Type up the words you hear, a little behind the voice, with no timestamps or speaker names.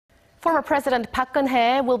Former President Park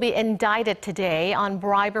Geun-hye will be indicted today on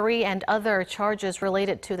bribery and other charges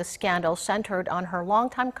related to the scandal centered on her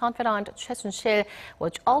longtime confidant Choi Soon-sil,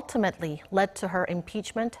 which ultimately led to her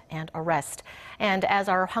impeachment and arrest. And as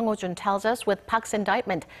our Hwang Hojun tells us, with Park's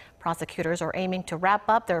indictment, prosecutors are aiming to wrap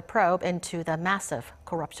up their probe into the massive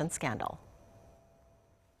corruption scandal.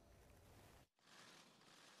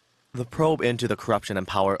 The probe into the corruption and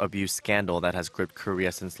power abuse scandal that has gripped Korea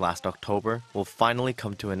since last October will finally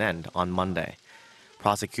come to an end on Monday.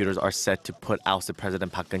 Prosecutors are set to put ousted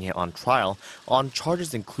President Park Geun-hye on trial on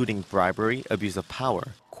charges including bribery, abuse of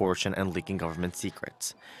power, coercion, and leaking government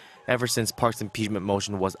secrets. Ever since Park's impeachment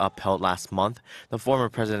motion was upheld last month, the former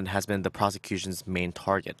president has been the prosecution's main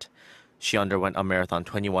target. She underwent a marathon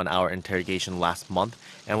 21-hour interrogation last month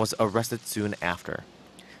and was arrested soon after.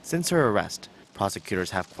 Since her arrest, prosecutors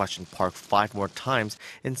have questioned Park 5 more times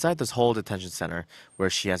inside the Seoul detention center, where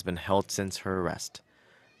she has been held since her arrest.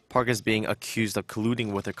 Park is being accused of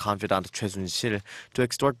colluding with her confidant Choi Soon-sil to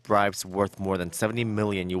extort bribes worth more than $70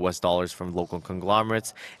 million from local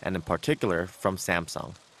conglomerates and in particular from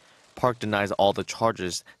Samsung. Park denies all the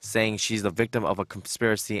charges, saying she's the victim of a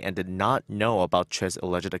conspiracy and did not know about Choi's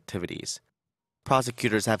alleged activities.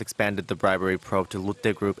 Prosecutors have expanded the bribery probe to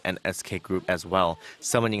Lotte Group and SK Group as well,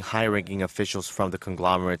 summoning high-ranking officials from the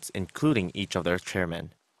conglomerates, including each of their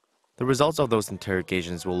chairmen. The results of those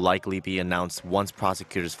interrogations will likely be announced once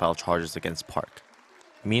prosecutors file charges against Park.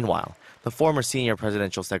 Meanwhile, the former senior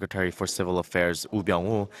presidential secretary for civil affairs, Woo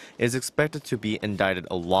Byung-woo, is expected to be indicted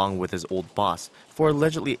along with his old boss for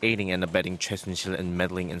allegedly aiding and abetting Choi Soon-sil in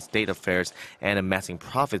meddling in state affairs and amassing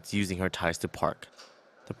profits using her ties to Park.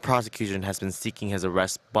 The prosecution has been seeking his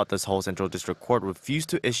arrest, but the Seoul Central District Court refused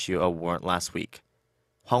to issue a warrant last week.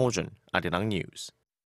 Hwang Hojun, Arirang News.